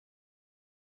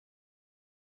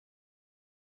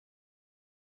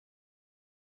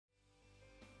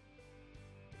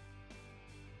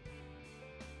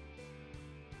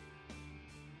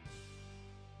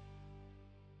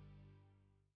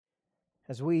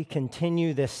As we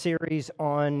continue this series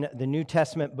on the New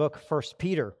Testament book, 1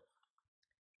 Peter,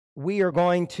 we are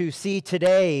going to see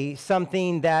today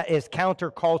something that is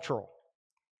countercultural.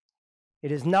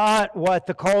 It is not what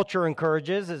the culture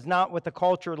encourages, it's not what the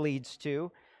culture leads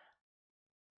to.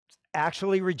 It's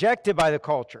actually rejected by the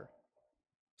culture,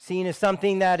 seen as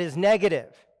something that is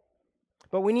negative.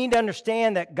 But we need to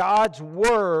understand that God's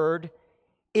word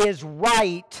is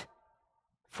right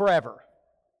forever.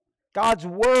 God's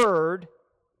word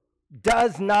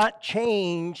does not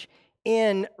change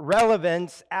in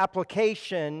relevance,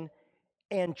 application,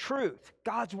 and truth.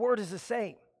 God's word is the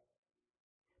same.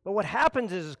 But what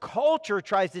happens is culture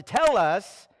tries to tell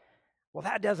us, well,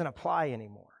 that doesn't apply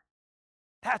anymore.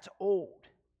 That's old.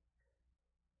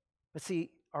 But see,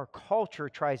 our culture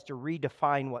tries to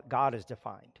redefine what God has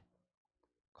defined.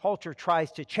 Culture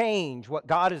tries to change what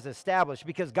God has established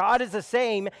because God is the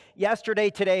same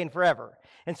yesterday, today, and forever.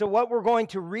 And so what we're going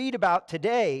to read about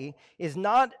today is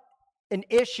not an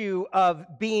issue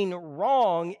of being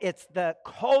wrong. It's that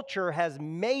culture has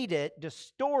made it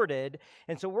distorted.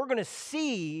 And so we're going to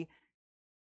see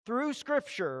through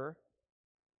Scripture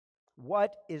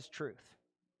what is truth.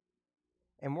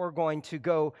 And we're going to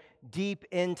go deep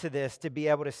into this to be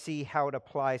able to see how it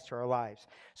applies to our lives.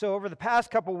 So over the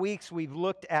past couple weeks, we've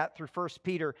looked at, through 1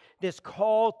 Peter, this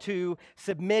call to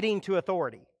submitting to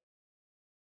authority,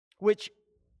 which,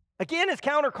 again, is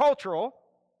countercultural.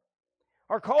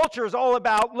 Our culture is all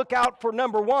about look out for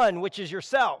number one, which is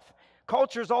yourself.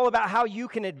 Culture is all about how you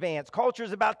can advance. Culture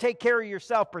is about take care of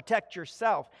yourself, protect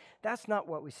yourself. That's not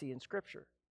what we see in Scripture.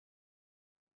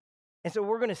 And so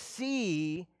we're going to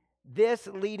see this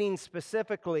leading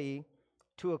specifically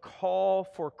to a call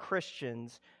for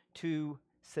Christians to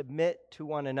submit to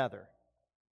one another.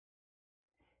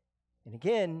 And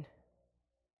again,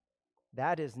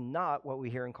 that is not what we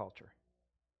hear in culture,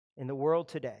 in the world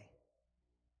today.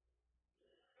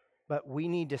 But we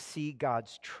need to see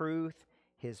God's truth,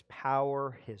 His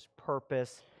power, His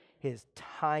purpose, His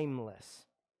timeless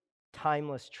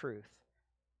truth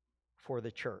for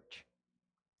the church.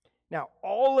 Now,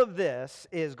 all of this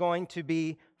is going to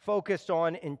be focused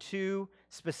on in two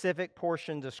specific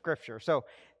portions of Scripture. So,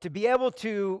 to be able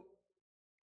to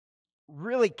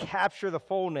really capture the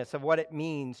fullness of what it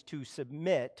means to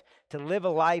submit, to live a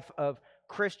life of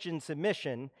Christian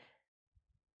submission,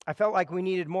 I felt like we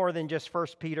needed more than just 1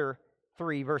 Peter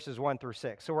 3, verses 1 through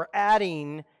 6. So we're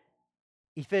adding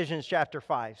Ephesians chapter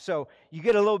 5. So you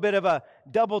get a little bit of a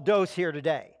double dose here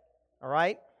today, all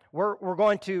right? We're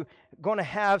going to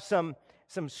have some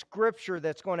Scripture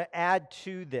that's going to add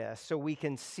to this so we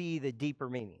can see the deeper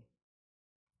meaning.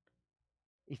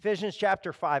 Ephesians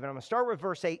chapter 5, and I'm going to start with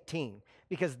verse 18,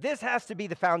 because this has to be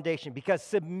the foundation, because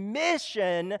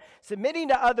submitting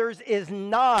to others is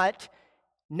not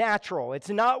natural. It's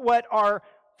not what our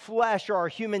flesh or our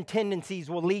human tendencies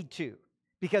will lead to,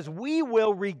 because we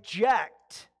will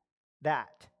reject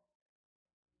that.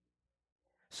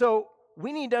 So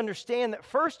we need to understand that,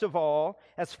 first of all,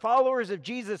 as followers of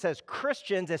Jesus, as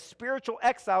Christians, as spiritual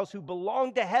exiles who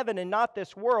belong to heaven and not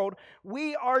this world,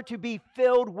 we are to be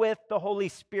filled with the Holy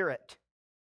Spirit.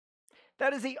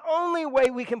 That is the only way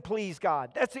we can please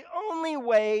God. That's the only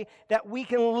way that we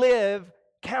can live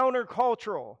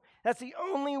countercultural. That's the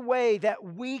only way that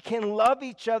we can love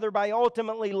each other by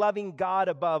ultimately loving God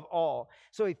above all.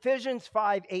 So Ephesians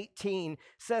 5:18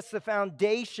 sets the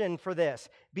foundation for this.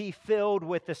 Be filled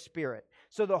with the Spirit.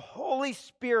 So the Holy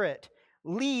Spirit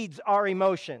leads our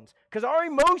emotions, because our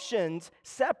emotions,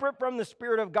 separate from the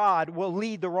Spirit of God, will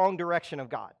lead the wrong direction of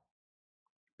God.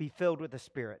 Be filled with the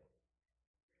Spirit.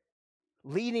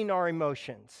 Leading our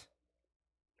emotions,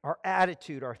 our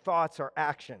attitude, our thoughts, our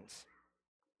actions.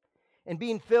 And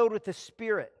being filled with the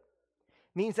Spirit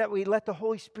means that we let the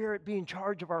Holy Spirit be in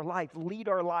charge of our life, lead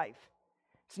our life.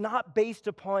 It's not based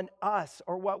upon us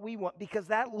or what we want, because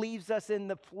that leaves us in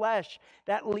the flesh.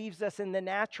 That leaves us in the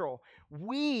natural.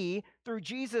 We, through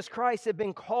Jesus Christ, have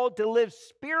been called to live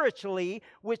spiritually,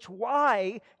 which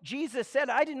why Jesus said,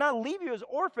 I did not leave you as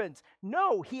orphans.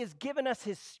 No, He has given us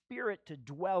His Spirit to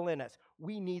dwell in us.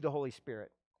 We need the Holy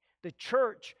Spirit. The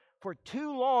church for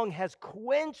too long has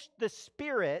quenched the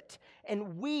Spirit,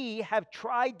 and we have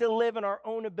tried to live in our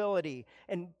own ability,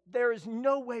 and there is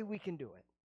no way we can do it.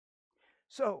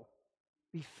 So,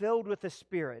 be filled with the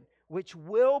Spirit, which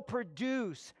will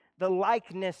produce the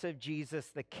likeness of Jesus,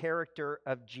 the character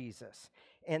of Jesus.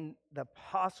 And the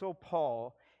Apostle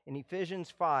Paul in Ephesians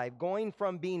 5, going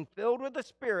from being filled with the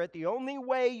Spirit, the only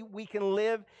way we can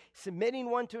live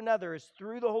submitting one to another is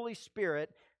through the Holy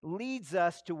Spirit, leads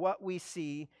us to what we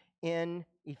see in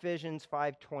Ephesians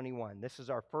 5:21. This is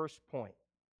our first point.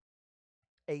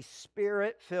 a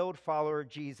Spirit-filled follower of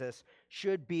Jesus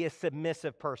should be a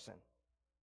submissive person.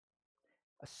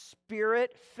 A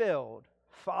Spirit-filled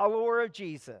follower of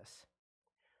Jesus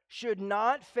should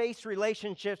not face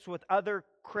relationships with other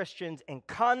Christians in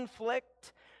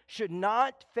conflict, should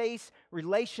not face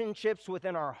relationships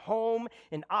within our home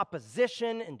in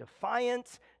opposition and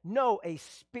defiance. No, a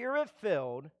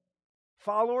Spirit-filled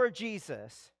follower of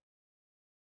Jesus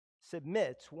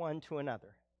submits one to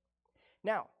another.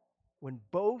 Now, when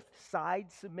both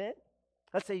sides submit,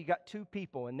 let's say you got two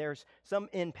people and there's some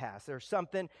impasse. There's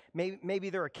something,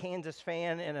 maybe they're a Kansas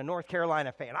fan and a North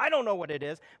Carolina fan. I don't know what it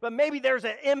is, but maybe there's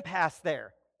an impasse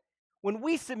there. When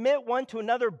we submit one to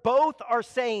another, both are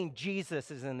saying Jesus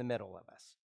is in the middle of us.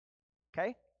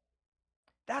 Okay?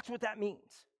 That's what that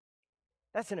means.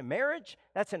 That's in a marriage,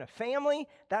 that's in a family,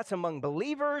 that's among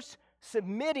believers,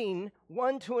 submitting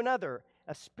one to another.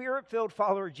 A Spirit-filled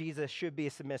follower of Jesus should be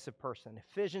a submissive person.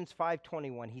 Ephesians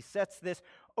 5:21, he sets this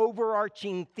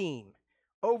overarching theme.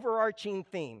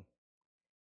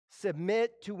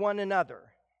 Submit to one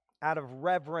another out of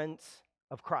reverence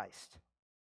of Christ.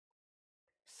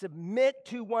 Submit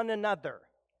to one another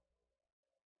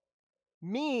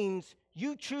means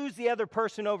you choose the other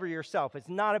person over yourself. It's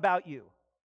not about you.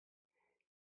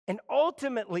 And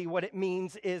ultimately what it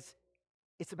means is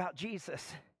it's about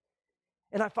Jesus.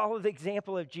 And I follow the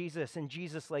example of Jesus, and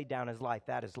Jesus laid down his life.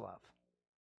 That is love.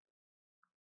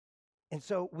 And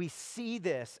so we see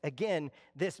this, again,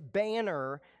 this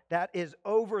banner that is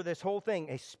over this whole thing.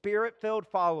 A Spirit-filled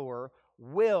follower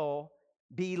will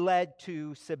be led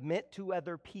to submit to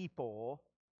other people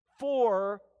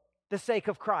for the sake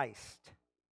of Christ,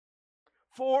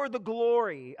 for the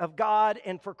glory of God,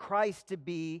 and for Christ to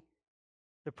be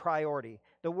the priority.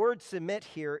 The word submit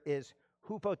here is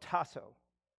hupotasso.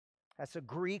 That's a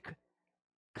Greek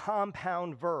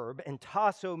compound verb, and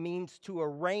tasso means to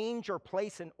arrange or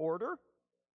place in order,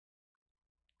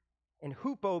 and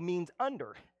hupo means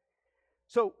under.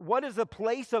 So what is the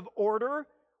place of order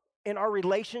in our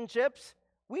relationships?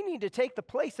 We need to take the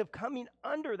place of coming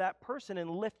under that person and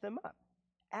lift them up,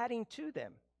 adding to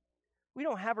them. We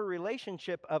don't have a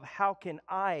relationship of how can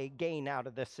I gain out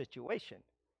of this situation.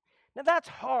 Now that's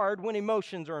hard when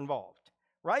emotions are involved,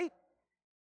 right?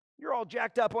 You're all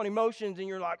jacked up on emotions and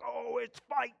you're like, oh, it's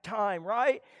fight time,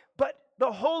 right? But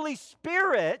the Holy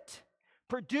Spirit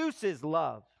produces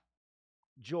love,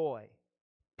 joy,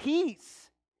 peace,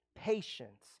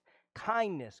 patience,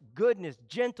 kindness, goodness,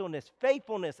 gentleness,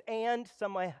 faithfulness, and,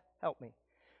 somebody help me,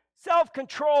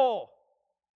 self-control.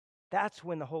 That's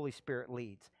when the Holy Spirit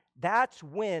leads. That's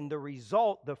when the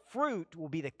result, the fruit, will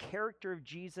be the character of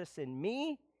Jesus in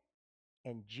me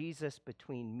and Jesus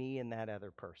between me and that other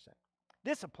person.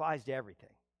 This applies to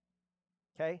everything,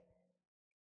 okay?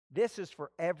 This is for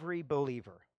every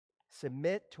believer.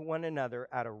 Submit to one another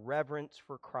out of reverence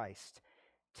for Christ.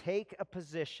 Take a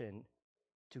position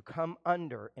to come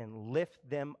under and lift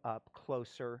them up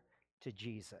closer to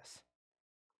Jesus.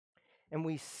 And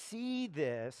we see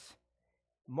this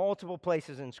multiple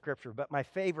places in Scripture, but my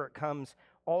favorite comes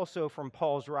also from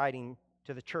Paul's writing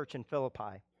to the church in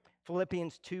Philippi.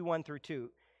 Philippians 2:1-2.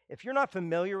 If you're not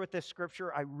familiar with this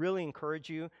scripture, I really encourage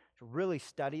you to really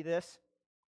study this.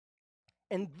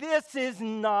 And this is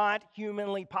not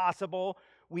humanly possible.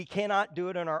 We cannot do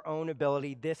it in our own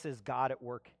ability. This is God at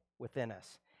work within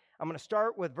us. I'm going to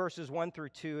start with verses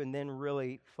 1-2 and then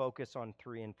really focus on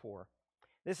 3 and 4.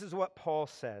 This is what Paul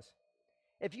says.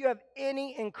 If you have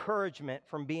any encouragement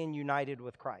from being united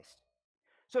with Christ.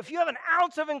 So if you have an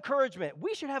ounce of encouragement,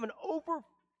 we should have an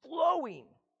overflowing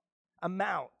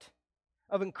amount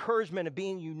of encouragement of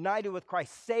being united with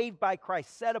Christ, saved by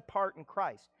Christ, set apart in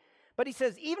Christ. But he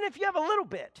says, even if you have a little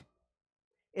bit,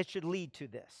 it should lead to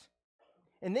this.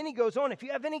 And then he goes on, if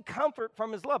you have any comfort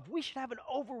from his love, we should have an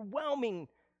overwhelming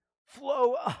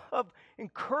flow of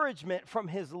encouragement from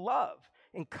his love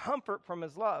and comfort from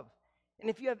his love. And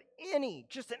if you have any,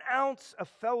 just an ounce of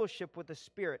fellowship with the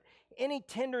Spirit, any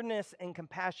tenderness and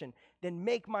compassion, then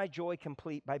make my joy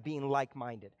complete by being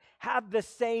like-minded. Have the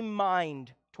same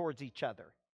mind towards each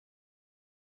other.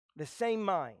 The same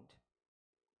mind.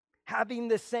 Having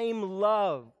the same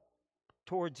love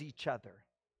towards each other.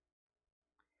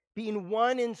 Being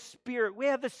one in spirit. We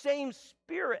have the same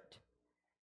Spirit.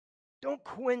 Don't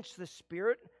quench the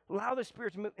Spirit. Allow the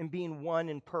Spirit to move, and being one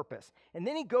in purpose. And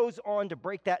then he goes on to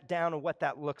break that down and what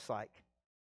that looks like.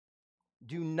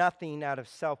 Do nothing out of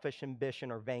selfish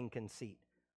ambition or vain conceit.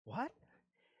 What?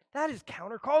 That is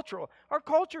countercultural. Our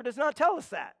culture does not tell us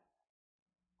that.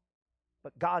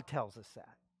 But God tells us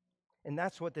that. And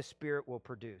that's what the Spirit will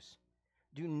produce.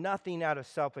 Do nothing out of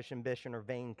selfish ambition or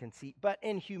vain conceit, but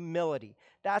in humility.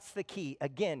 That's the key.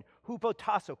 Again,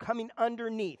 hupotasso, coming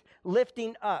underneath,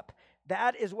 lifting up.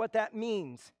 That is what that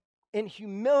means. In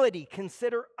humility,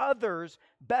 consider others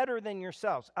better than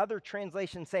yourselves. Other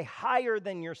translations say higher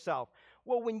than yourself.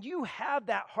 Well, when you have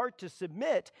that heart to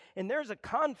submit and there's a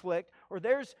conflict or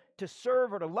there's to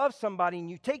serve or to love somebody and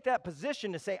you take that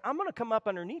position to say, I'm going to come up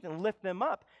underneath and lift them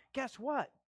up, guess what?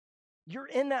 You're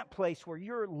in that place where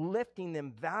you're lifting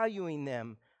them, valuing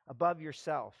them above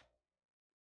yourself.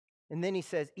 And then he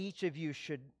says, each of you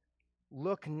should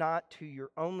look not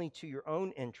only to your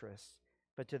own interests,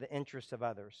 but to the interests of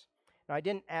others. Now, I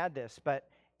didn't add this, but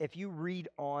if you read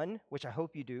on, which I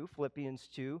hope you do, Philippians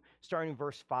 2, starting in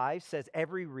verse 5, says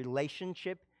every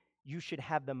relationship you should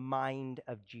have the mind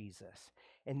of Jesus.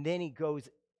 And then he goes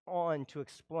on to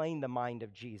explain the mind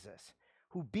of Jesus,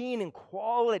 who being in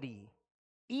quality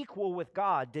equal with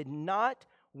God, did not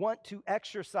want to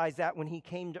exercise that when he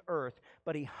came to earth,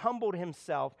 but he humbled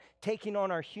himself, taking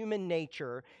on our human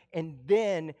nature, and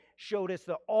then showed us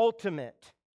the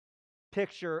ultimate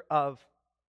picture of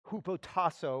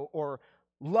hupotasso, or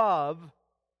love,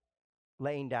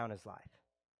 laying down his life.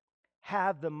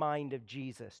 Have the mind of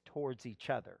Jesus towards each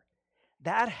other.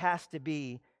 That has to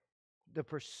be the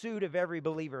pursuit of every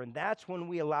believer, and that's when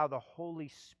we allow the Holy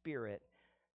Spirit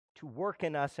to work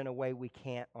in us in a way we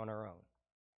can't on our own.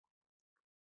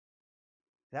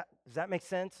 Does that make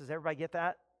sense? Does everybody get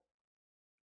that?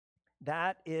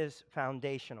 That is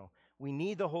foundational. We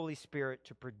need the Holy Spirit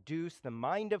to produce the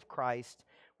mind of Christ,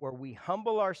 where we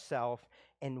humble ourselves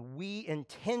and we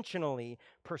intentionally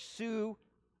pursue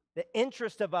the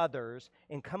interest of others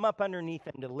and come up underneath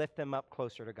them to lift them up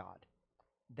closer to God.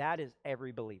 That is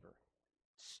every believer.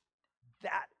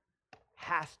 That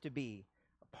has to be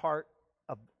a part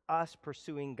of us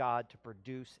pursuing God to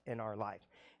produce in our life.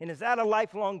 And is that a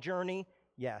lifelong journey?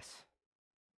 Yes.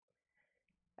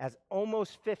 As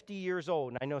almost 50 years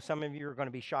old, and I know some of you are going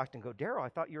to be shocked and go, Daryl, I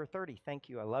thought you were 30. Thank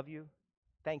you. I love you.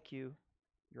 Thank you.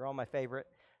 You're all my favorite.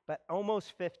 But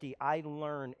almost 50, I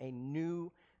learn a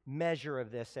new measure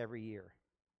of this every year.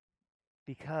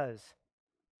 Because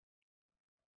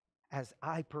as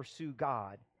I pursue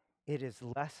God, it is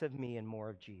less of me and more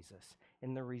of Jesus.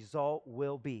 And the result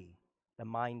will be the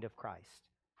mind of Christ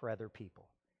for other people.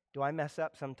 Do I mess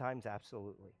up sometimes?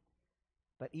 Absolutely.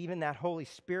 But even that Holy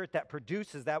Spirit that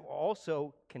produces that will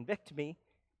also convict me,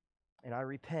 and I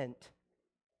repent,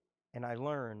 and I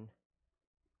learn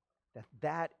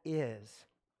that is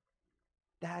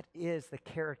the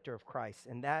character of Christ,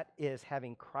 and that is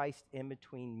having Christ in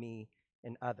between me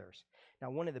and others. Now,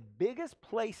 one of the biggest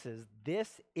places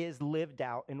this is lived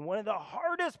out, and one of the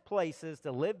hardest places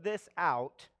to live this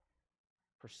out,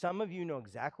 for some of you know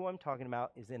exactly what I'm talking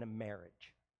about, is in a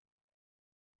marriage.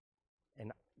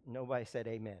 And nobody said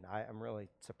amen. I'm really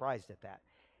surprised at that.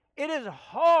 It is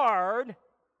hard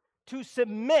to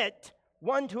submit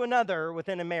one to another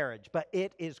within a marriage, but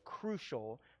it is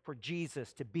crucial for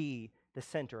Jesus to be the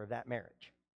center of that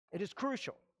marriage. It is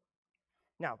crucial.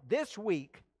 Now, this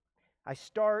week, I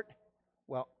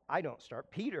don't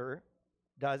start. Peter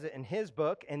does it in his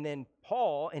book, and then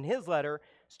Paul, in his letter,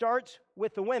 starts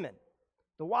with the women,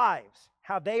 the wives,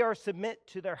 how they are submit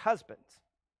to their husbands.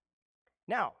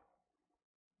 Now,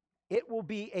 it will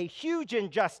be a huge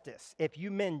injustice if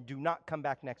you men do not come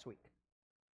back next week,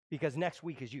 because next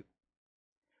week is you.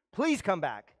 Please come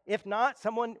back. If not,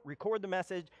 someone record the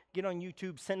message, get on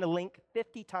YouTube, send a link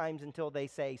 50 times until they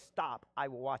say, stop, I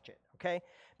will watch it, okay?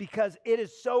 Because it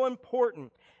is so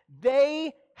important.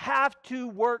 They have to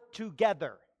work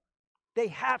together. They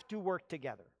have to work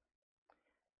together.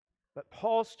 But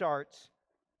Paul starts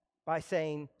by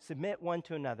saying, submit one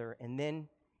to another, and then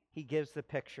he gives the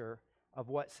picture of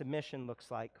what submission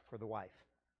looks like for the wife.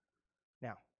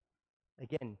 Now,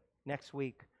 again, next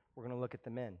week, we're going to look at the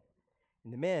men.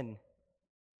 And the men,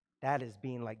 that is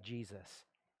being like Jesus,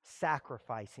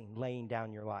 sacrificing, laying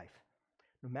down your life.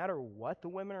 No matter what the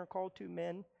women are called to,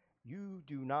 men, you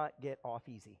do not get off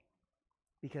easy.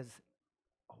 Because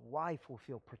a wife will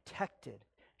feel protected.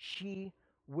 She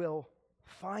will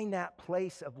find that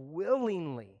place of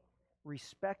willingly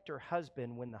respect her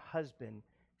husband when the husband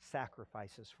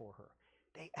sacrifices for her.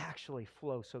 They actually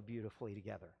flow so beautifully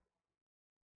together.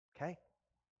 Okay?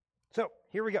 So,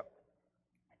 here we go.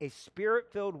 A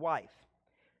spirit-filled wife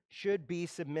should be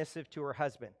submissive to her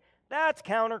husband. That's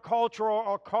countercultural.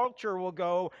 Our culture will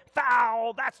go,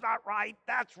 foul, that's not right,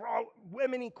 that's wrong,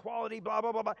 women equality, blah,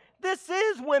 blah, blah, blah. This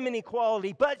is women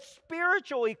equality, but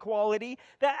spiritual equality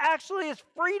that actually is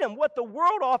freedom. What the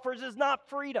world offers is not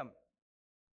freedom.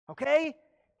 Okay?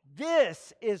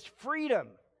 This is freedom.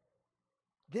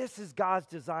 This is God's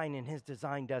design, and his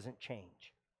design doesn't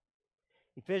change.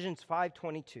 Ephesians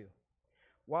 5:22.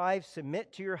 Wives,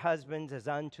 submit to your husbands as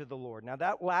unto the Lord. Now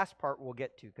that last part we'll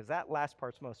get to, because that last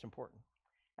part's most important.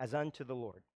 As unto the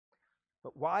Lord.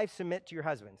 But wives, submit to your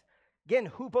husbands. Again,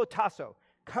 hupotasso.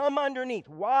 Come underneath.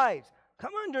 Wives,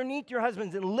 come underneath your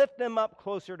husbands and lift them up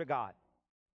closer to God.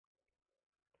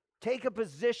 Take a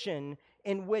position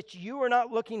in which you are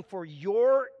not looking for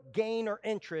your gain or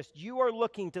interest. You are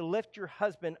looking to lift your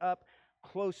husband up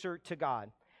closer to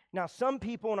God. Now, some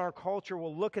people in our culture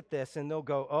will look at this and they'll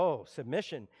go, oh,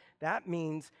 submission. That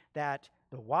means that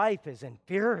the wife is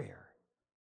inferior.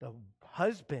 The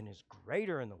husband is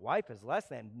greater and the wife is less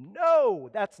than. No,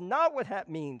 that's not what that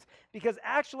means. Because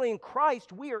actually in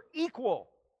Christ, we are equal.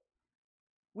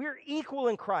 We're equal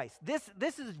in Christ.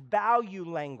 This is value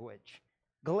language.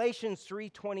 Galatians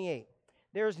 3:28.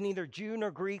 There is neither Jew nor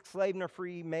Greek, slave nor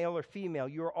free, male or female.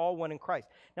 You are all one in Christ.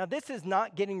 Now, this is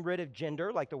not getting rid of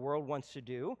gender like the world wants to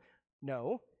do.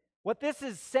 No. What this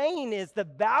is saying is the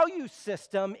value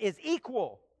system is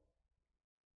equal.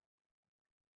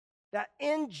 That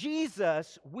in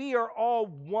Jesus, we are all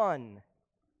one.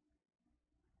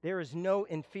 There is no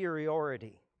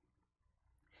inferiority.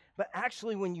 But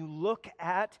actually, when you look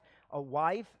at a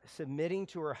wife submitting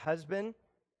to her husband,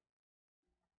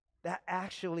 that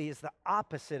actually is the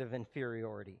opposite of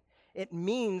inferiority. It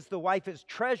means the wife is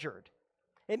treasured.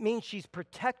 It means she's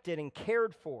protected and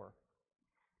cared for.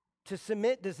 To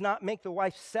submit does not make the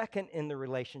wife second in the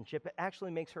relationship. It actually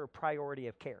makes her a priority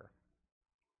of care.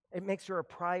 It makes her a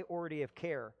priority of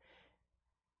care.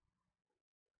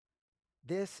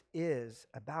 This is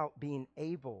about being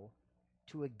able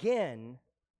to, again,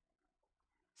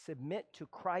 submit to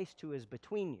Christ who is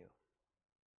between you.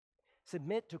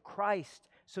 Submit to Christ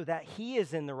so that he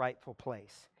is in the rightful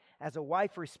place. As a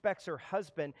wife respects her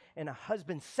husband and a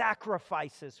husband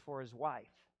sacrifices for his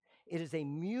wife. It is a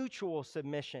mutual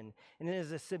submission, and it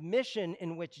is a submission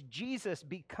in which Jesus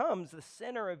becomes the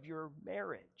center of your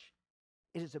marriage.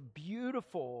 It is a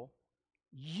beautiful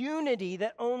unity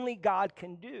that only God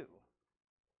can do.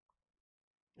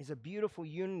 It's a beautiful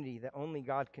unity that only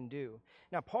God can do.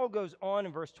 Now, Paul goes on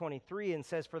in verse 23 and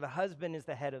says, for the husband is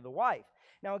the head of the wife.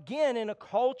 Now, again, in a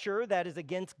culture that is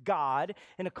against God,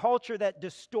 in a culture that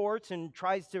distorts and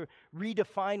tries to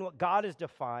redefine what God has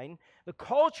defined, the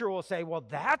culture will say, well,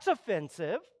 that's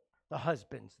offensive. The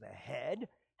husband's the head.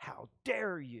 How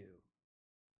dare you?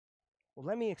 Well,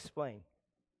 let me explain.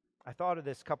 I thought of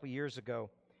this a couple years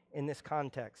ago in this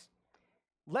context.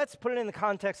 Let's put it in the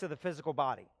context of the physical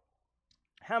body.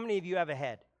 How many of you have a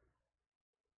head?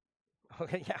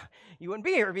 Okay, yeah, you wouldn't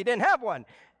be here if you didn't have one.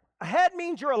 A head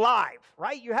means you're alive,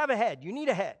 right? You have a head. You need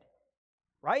a head,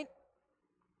 right?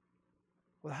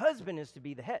 Well, the husband is to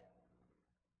be the head.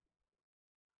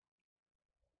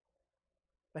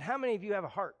 But how many of you have a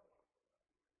heart?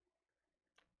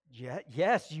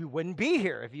 Yes, you wouldn't be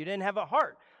here if you didn't have a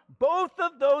heart. Both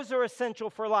of those are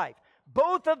essential for life.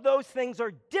 Both of those things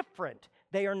are different.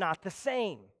 They are not the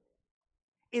same.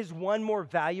 Is one more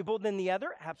valuable than the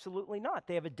other? Absolutely not.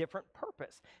 They have a different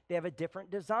purpose. They have a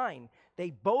different design.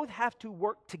 They both have to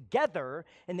work together,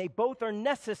 and they both are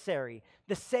necessary.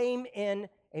 The same in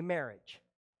a marriage.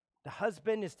 The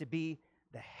husband is to be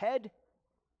the head.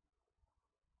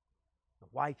 The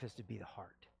wife is to be the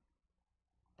heart.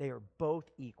 They are both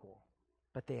equal,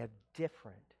 but they have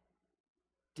different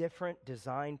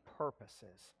design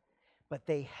purposes. But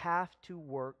they have to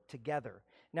work together.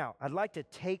 Now, I'd like to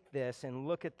take this and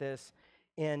look at this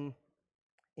in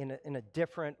a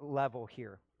different level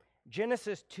here.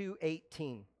 Genesis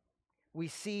 2:18. We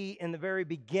see in the very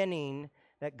beginning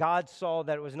that God saw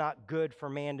that it was not good for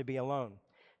man to be alone.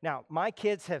 Now, my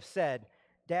kids have said,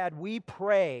 Dad, we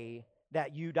pray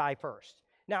that you die first.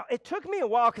 Now, it took me a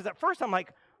while because at first I'm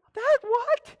like, Dad,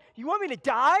 what? You want me to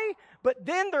die? But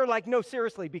then they're like, no,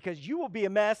 seriously, because you will be a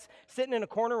mess sitting in a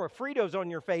corner with Fritos on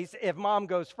your face if mom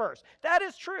goes first. That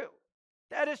is true.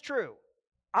 That is true.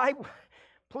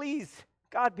 Please,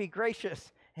 God be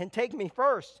gracious and take me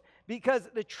first, because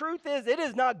the truth is it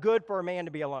is not good for a man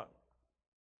to be alone.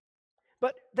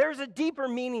 But there's a deeper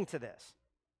meaning to this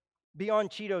beyond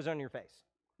Cheetos on your face.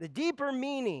 The deeper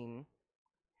meaning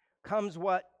comes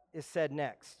what is said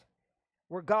next.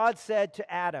 Where God said to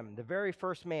Adam, the very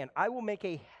first man, I will make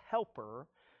a helper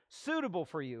suitable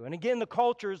for you. And again, the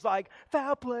culture is like,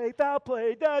 foul play,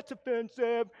 that's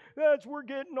offensive. We're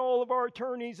getting all of our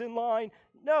attorneys in line.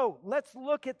 No, let's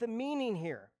look at the meaning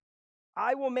here.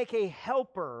 I will make a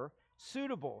helper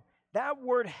suitable. That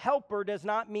word helper does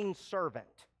not mean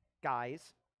servant,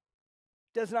 guys.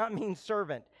 Does not mean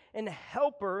servant. And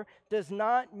helper does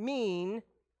not mean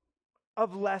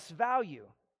of less value.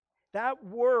 That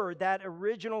word, that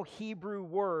original Hebrew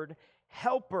word,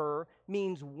 helper,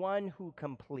 means one who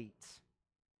completes.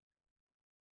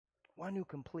 One who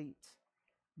completes.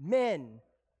 Men,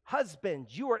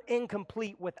 husbands, you are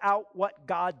incomplete without what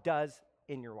God does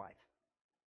in your wife.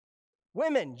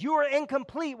 Women, you are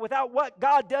incomplete without what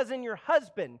God does in your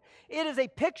husband. It is a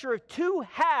picture of two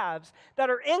halves that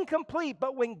are incomplete,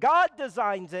 but when God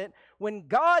designs it, when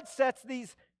God sets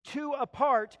these two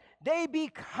apart, they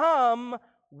become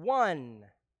one.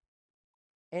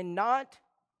 And not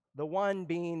the one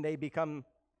being they become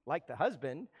like the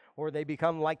husband or they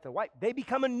become like the wife. They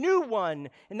become a new one,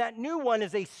 and that new one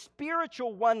is a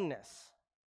spiritual oneness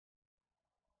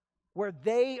where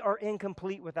they are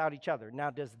incomplete without each other. Now,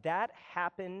 does that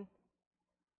happen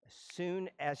as soon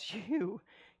as you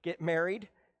get married?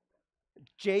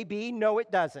 JB, no,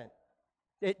 it doesn't.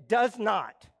 It does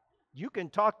not. You can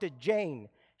talk to Jane.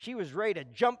 She was ready to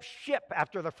jump ship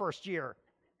after the first year.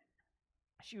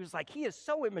 She was like, he is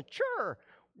so immature.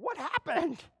 What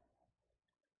happened?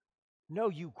 No,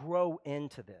 you grow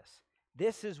into this.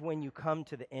 This is when you come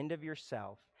to the end of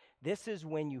yourself. This is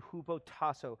when you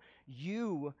hupotasso.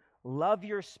 You love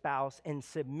your spouse and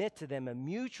submit to them, a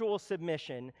mutual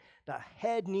submission. The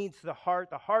head needs the heart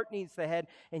needs the head,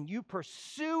 and you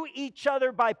pursue each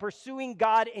other by pursuing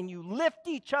God, and you lift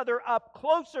each other up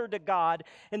closer to God,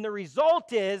 and the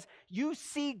result is you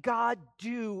see God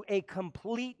do a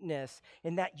completeness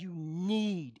in that you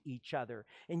need each other,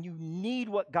 and you need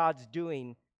what God's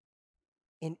doing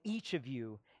in each of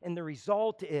you, and the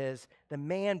result is the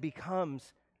man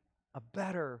becomes a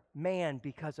better man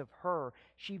because of her.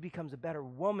 She becomes a better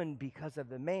woman because of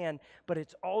the man, but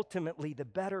it's ultimately the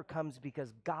better comes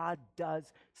because God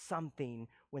does something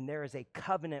when there is a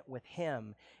covenant with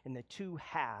him and the two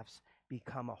halves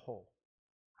become a whole.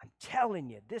 I'm telling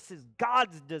you, this is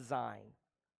God's design.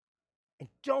 And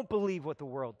don't believe what the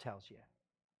world tells you.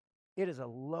 It is a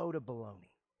load of baloney.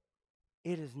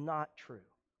 It is not true.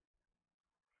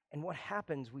 And what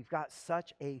happens, we've got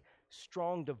such a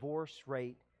strong divorce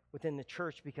rate within the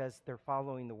church because they're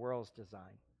following the world's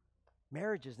design.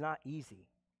 Marriage is not easy.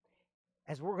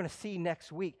 As we're going to see next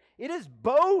week, it is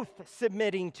both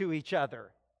submitting to each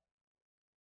other.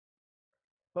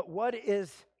 But what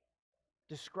is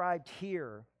described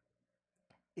here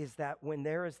is that when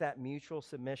there is that mutual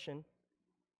submission,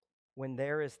 when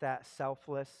there is that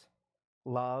selfless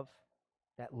love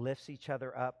that lifts each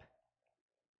other up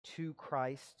to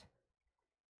Christ,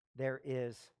 there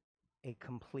is a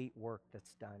complete work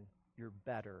that's done. You're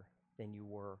better than you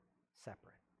were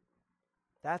separate.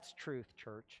 That's truth,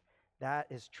 church. That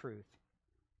is truth.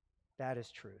 That is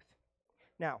truth.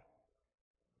 Now,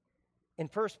 in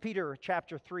 1 Peter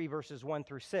chapter 3, verses 1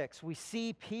 through 6, we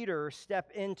see Peter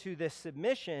step into this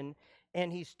submission,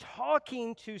 and he's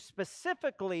talking to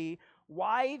specifically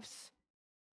wives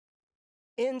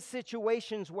in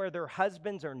situations where their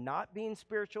husbands are not being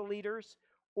spiritual leaders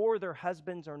or their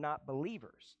husbands are not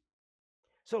believers.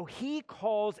 So he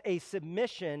calls a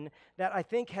submission that I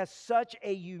think has such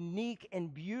a unique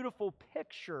and beautiful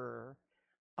picture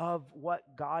of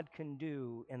what God can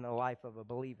do in the life of a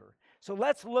believer. So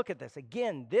let's look at this.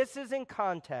 Again, this is in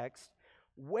context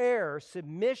where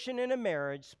submission in a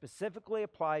marriage specifically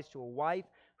applies to a wife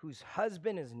whose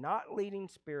husband is not leading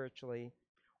spiritually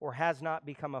or has not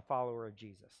become a follower of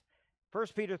Jesus. 1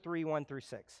 Peter 3, 1 through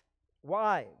 6.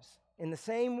 Wives, in the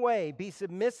same way, be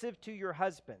submissive to your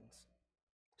husbands,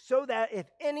 so that if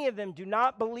any of them do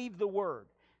not believe the word,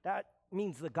 that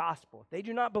means the gospel, if they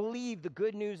do not believe the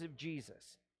good news of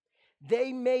Jesus,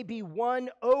 they may be won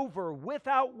over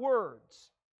without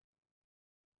words,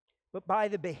 but by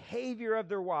the behavior of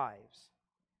their wives,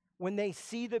 when they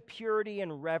see the purity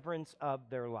and reverence of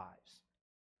their lives.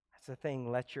 That's the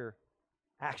thing, let your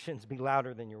actions be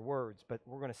louder than your words, but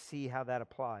we're going to see how that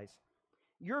applies.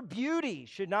 Your beauty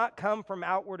should not come from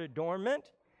outward adornment,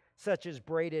 such as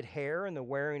braided hair and the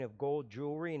wearing of gold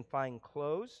jewelry and fine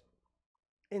clothes.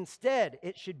 Instead,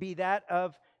 it should be that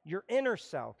of your inner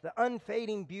self, the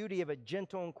unfading beauty of a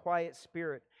gentle and quiet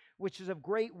spirit, which is of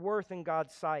great worth in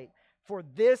God's sight. For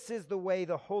this is the way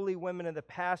the holy women of the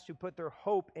past who put their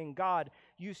hope in God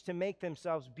used to make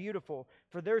themselves beautiful.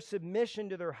 For their submission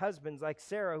to their husbands, like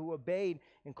Sarah, who obeyed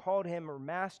and called him her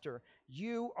master.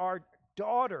 You are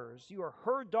daughters, you are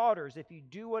her daughters if you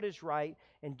do what is right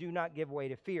and do not give way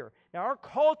to fear. Now, our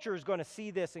culture is going to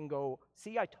see this and go,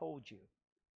 see, I told you.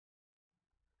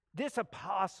 This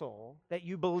apostle that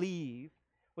you believe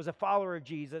was a follower of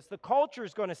Jesus, the culture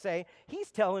is going to say,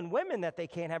 he's telling women that they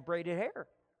can't have braided hair.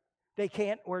 They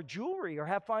can't wear jewelry or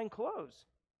have fine clothes.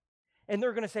 And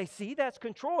they're going to say, see, that's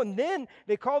control. And then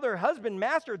they call their husband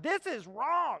master. This is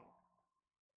wrong.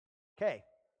 Okay.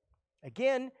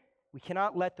 Again, we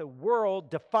cannot let the world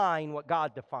define what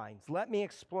God defines. Let me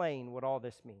explain what all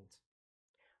this means.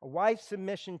 A wife's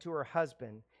submission to her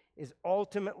husband is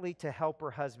ultimately to help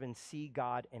her husband see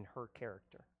God in her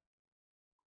character.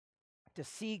 To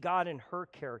see God in her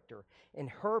character, in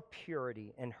her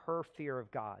purity, in her fear of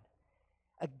God.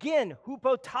 Again,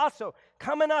 hupotasso,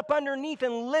 coming up underneath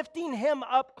and lifting him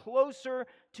up closer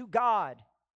to God.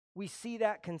 We see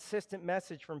that consistent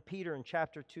message from Peter in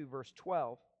chapter 2, verse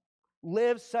 12.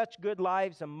 Live such good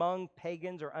lives among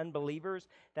pagans or unbelievers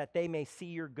that they may see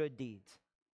your good deeds.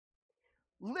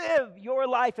 Live your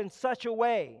life in such a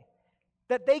way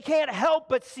that they can't help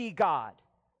but see God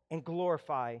and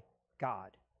glorify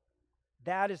God.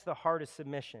 That is the heart of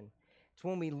submission. It's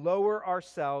when we lower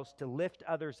ourselves to lift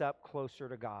others up closer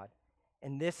to God.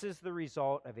 And this is the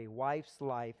result of a wife's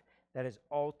life that is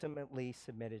ultimately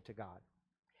submitted to God.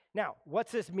 Now,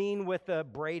 what's this mean with the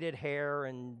braided hair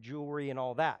and jewelry and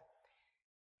all that?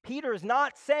 Peter is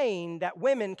not saying that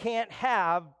women can't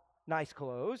have nice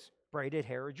clothes, braided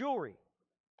hair, or jewelry.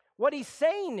 What he's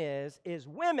saying is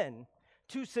women,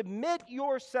 to submit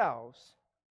yourselves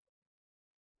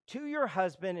to your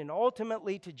husband and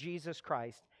ultimately to Jesus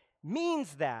Christ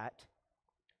means that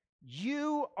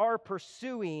you are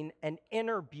pursuing an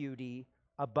inner beauty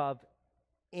above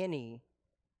any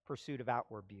pursuit of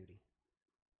outward beauty.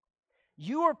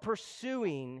 You are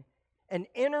pursuing an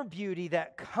inner beauty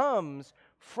that comes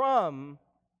from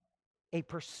a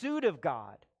pursuit of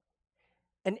God,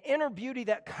 an inner beauty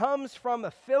that comes from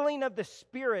a filling of the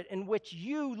Spirit in which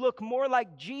you look more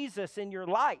like Jesus in your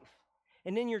life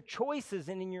and in your choices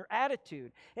and in your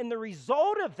attitude. And the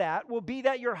result of that will be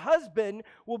that your husband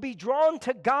will be drawn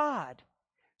to God.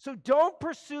 So don't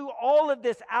pursue all of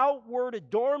this outward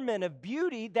adornment of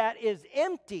beauty that is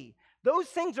empty. Those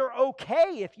things are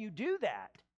okay if you do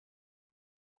that,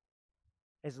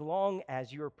 as long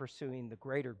as you're pursuing the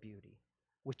greater beauty,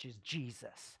 which is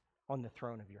Jesus on the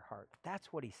throne of your heart.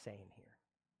 That's what he's saying here.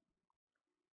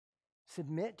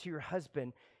 Submit to your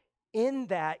husband in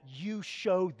that you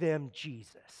show them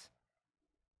Jesus.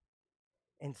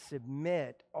 And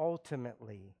submit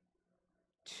ultimately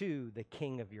to the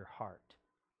King of your heart,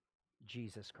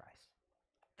 Jesus Christ.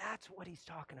 That's what he's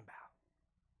talking about.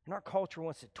 And our culture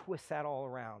wants to twist that all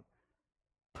around.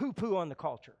 Poo-poo on the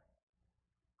culture.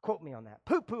 Quote me on that.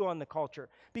 Poo-poo on the culture.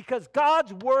 Because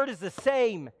God's word is the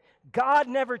same. God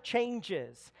never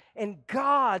changes. And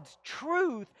God's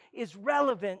truth is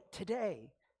relevant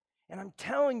today. And I'm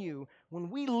telling you,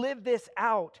 when we live this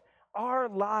out, our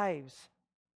lives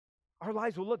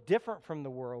will look different from the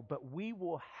world, but we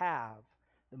will have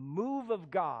the move of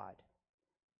God.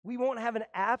 We won't have an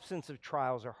absence of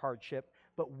trials or hardship,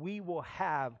 but we will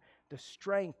have the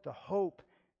strength, the hope,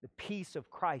 the peace of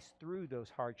Christ through those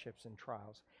hardships and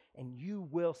trials. And you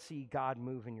will see God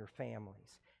move in your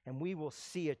families. And we will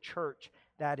see a church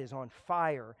that is on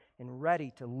fire and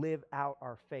ready to live out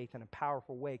our faith in a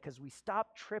powerful way, because we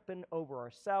stop tripping over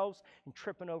ourselves and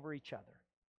tripping over each other.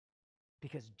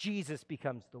 Because Jesus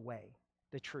becomes the way,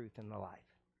 the truth, and the life.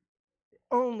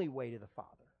 The only way to the Father.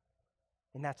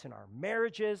 And that's in our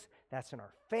marriages, that's in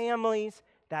our families,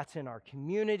 that's in our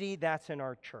community, that's in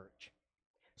our church.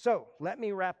 So let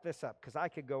me wrap this up, because I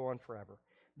could go on forever.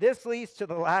 This leads to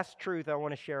the last truth I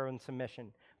want to share on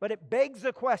submission. But it begs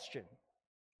the question,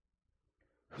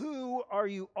 who are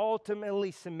you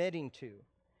ultimately submitting to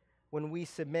when we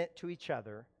submit to each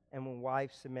other and when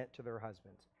wives submit to their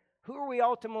husbands? Who are we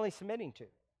ultimately submitting to?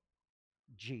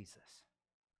 Jesus.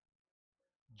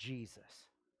 Jesus.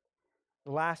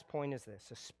 The last point is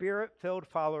this: a spirit-filled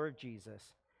follower of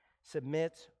Jesus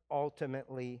submits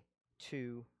ultimately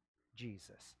to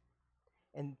Jesus.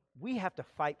 And we have to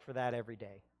fight for that every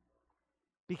day.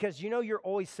 Because you're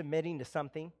always submitting to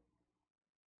something.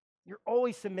 You're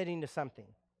always submitting to something.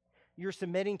 You're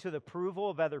submitting to the approval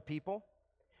of other people.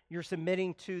 You're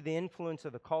submitting to the influence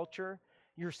of the culture.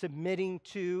 You're submitting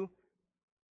to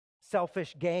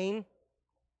selfish gain,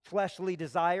 fleshly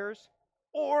desires,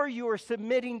 or you are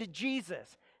submitting to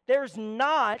Jesus. There's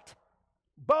not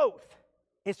both.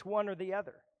 It's one or the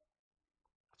other.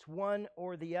 It's one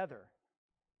or the other.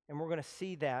 And we're going to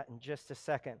see that in just a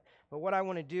second. But what I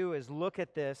want to do is look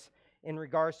at this in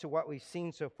regards to what we've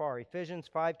seen so far. Ephesians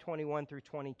 5:21 through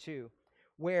 22,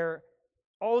 where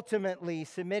ultimately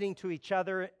submitting to each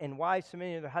other and wives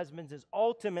submitting to their husbands is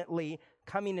ultimately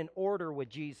coming in order with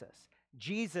Jesus.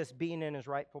 Jesus being in his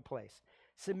rightful place.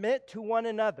 Submit to one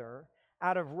another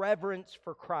out of reverence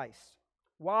for Christ.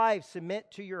 Wives,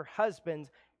 submit to your husbands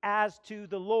as to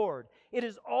the Lord. It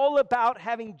is all about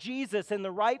having Jesus in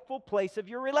the rightful place of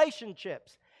your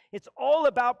relationships. It's all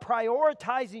about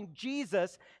prioritizing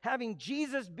Jesus, having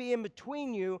Jesus be in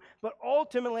between you, but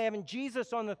ultimately having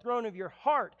Jesus on the throne of your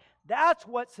heart. That's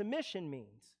what submission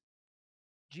means.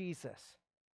 Jesus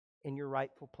in your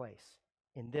rightful place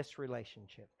in this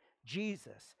relationship.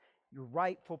 Jesus, your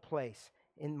rightful place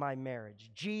in my marriage.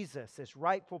 Jesus, this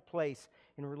rightful place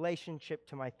in relationship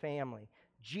to my family.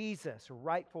 Jesus, a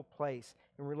rightful place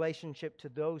in relationship to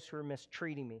those who are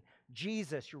mistreating me.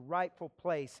 Jesus, your rightful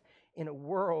place in a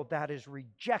world that is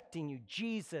rejecting you.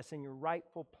 Jesus, in your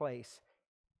rightful place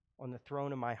on the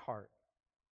throne of my heart.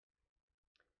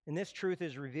 And this truth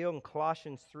is revealed in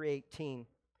Colossians 3:18,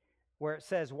 where it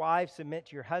says, wives, submit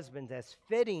to your husbands as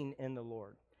fitting in the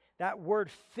Lord. That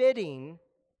word fitting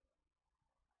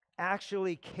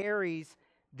actually carries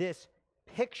this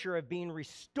picture of being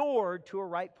restored to a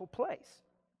rightful place.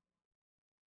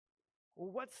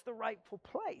 Well, what's the rightful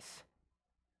place?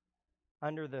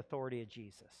 Under the authority of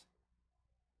Jesus.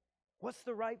 What's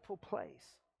the rightful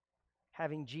place?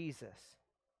 Having Jesus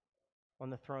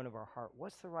on the throne of our heart.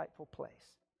 What's the rightful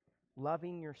place?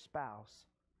 Loving your spouse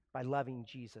by loving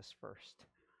Jesus first.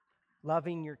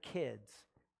 Loving your kids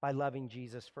by loving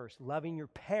Jesus first. Loving your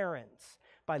parents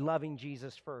by loving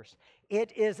Jesus first.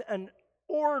 It is an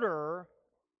order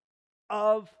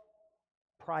of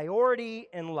priority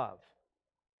and love.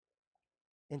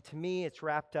 And to me, it's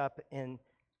wrapped up in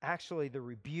actually the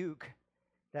rebuke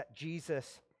that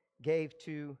Jesus gave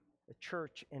to the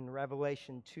church in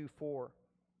Revelation 2:4,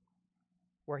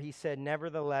 where he said,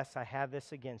 nevertheless, I have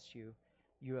this against you.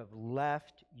 You have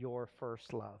left your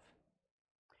first love.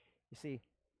 You see,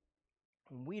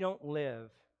 when we don't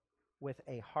live with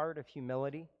a heart of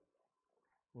humility,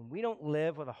 when we don't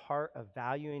live with a heart of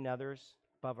valuing others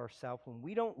above ourselves, when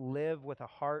we don't live with a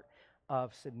heart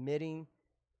of submitting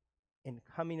and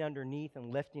coming underneath and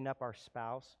lifting up our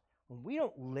spouse, when we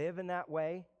don't live in that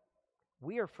way,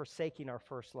 we are forsaking our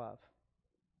first love.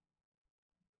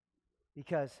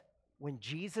 Because when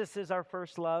Jesus is our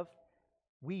first love,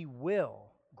 we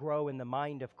will grow in the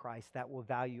mind of Christ that will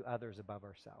value others above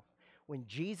ourselves. When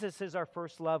Jesus is our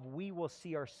first love, we will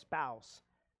see our spouse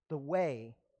the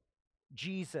way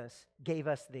Jesus gave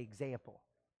us the example,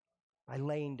 by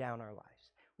laying down our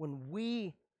lives. When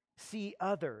we see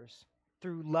others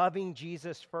through loving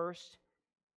Jesus first,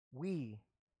 we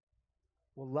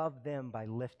will love them by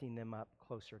lifting them up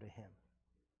closer to Him.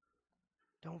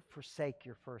 Don't forsake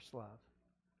your first love.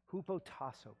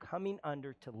 Hupotasso, coming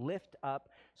under to lift up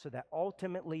so that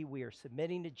ultimately we are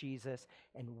submitting to Jesus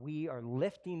and we are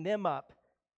lifting them up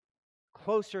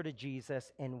closer to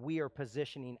Jesus and we are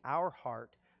positioning our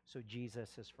heart so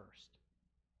Jesus is first.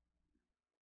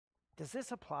 Does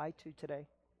this apply to today?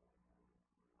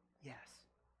 Yes.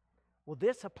 Will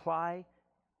this apply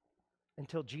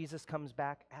until Jesus comes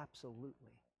back?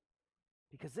 Absolutely.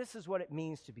 Because this is what it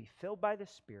means to be filled by the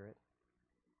Spirit,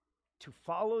 to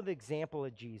follow the example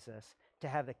of Jesus, to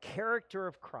have the character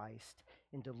of Christ,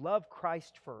 and to love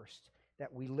Christ first,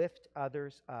 that we lift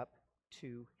others up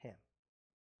to Him.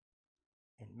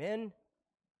 And men,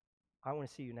 I want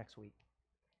to see you next week,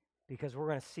 because we're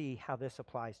going to see how this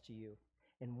applies to you.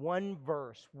 In one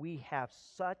verse, we have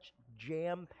such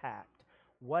jam-packed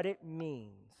what it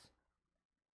means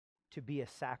to be a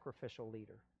sacrificial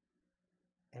leader.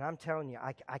 And I'm telling you,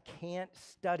 I can't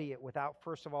study it without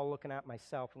first of all looking at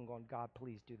myself and going, God,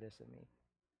 please do this in me.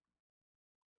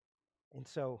 And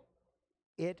so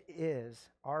it is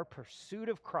our pursuit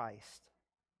of Christ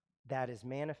that is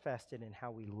manifested in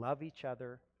how we love each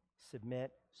other,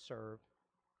 submit, serve,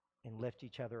 and lift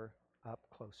each other up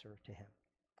closer to Him.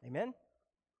 Amen?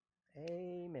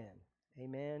 Amen.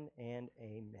 Amen and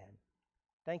amen.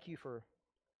 Thank you for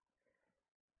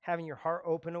having your heart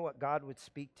open to what God would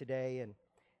speak today. And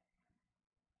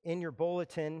in your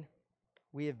bulletin,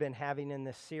 we have been having in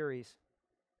this series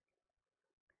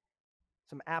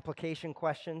some application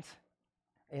questions.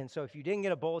 And so if you didn't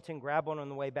get a bulletin, grab one on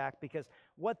the way back, because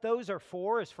what those are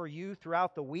for is for you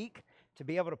throughout the week to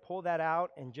be able to pull that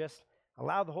out and just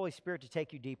allow the Holy Spirit to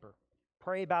take you deeper.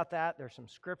 Pray about that. There's some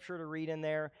scripture to read in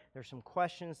there. There's some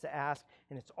questions to ask,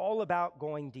 and it's all about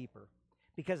going deeper.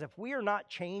 Because if we are not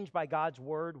changed by God's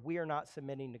word, we are not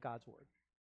submitting to God's word.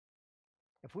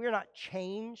 If we are not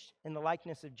changed in the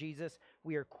likeness of Jesus,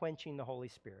 we are quenching the Holy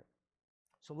Spirit.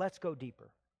 So let's go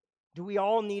deeper. Do we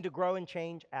all need to grow and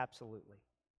change? Absolutely.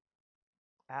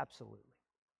 Absolutely.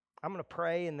 I'm going to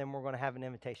pray, and then we're going to have an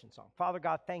invitation song. Father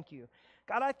God, thank you.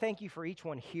 God, I thank you for each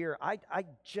one here. I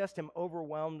just am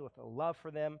overwhelmed with a love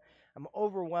for them. I'm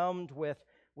overwhelmed with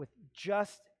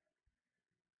just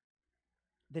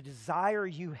the desire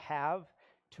you have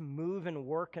to move and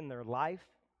work in their life.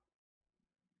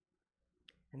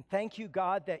 And thank you,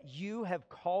 God, that you have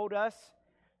called us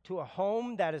to a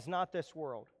home that is not this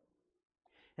world.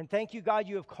 And thank you, God,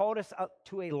 you have called us up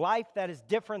to a life that is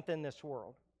different than this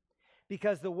world.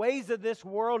 Because the ways of this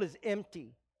world is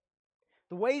empty.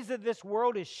 The ways of this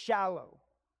world is shallow.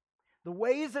 The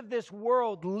ways of this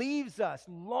world leaves us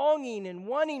longing and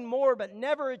wanting more, but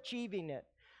never achieving it.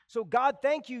 So God,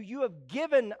 thank you. You have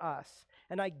given us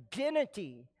an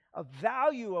identity, a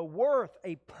value, a worth,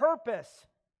 a purpose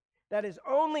that is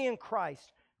only in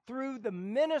Christ through the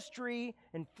ministry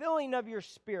and filling of your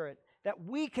Spirit, that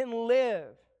we can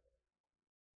live.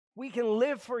 We can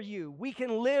live for you. We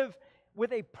can live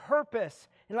with a purpose,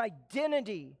 an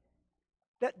identity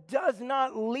that does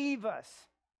not leave us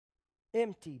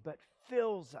empty, but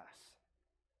fills us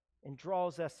and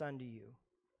draws us unto you,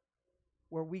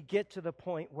 where we get to the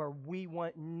point where we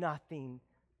want nothing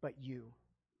but you,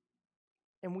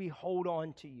 and we hold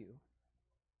on to you.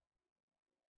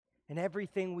 And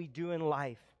everything we do in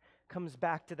life comes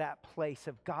back to that place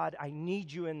of, God, I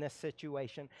need you in this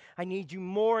situation. I need you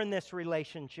more in this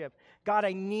relationship. God,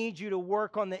 I need you to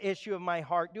work on the issue of my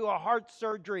heart. Do a heart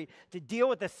surgery to deal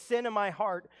with the sin in my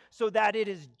heart so that it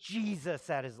is Jesus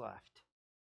that is left.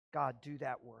 God, do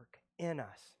that work in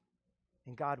us.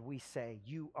 And God, we say,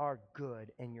 you are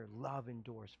good and your love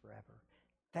endures forever.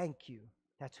 Thank you.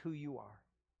 That's who you are.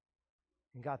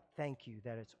 And God, thank you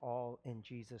that it's all in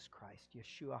Jesus Christ,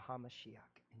 Yeshua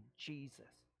HaMashiach. In Jesus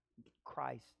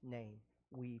Christ's name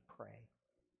we pray.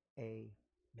 Amen.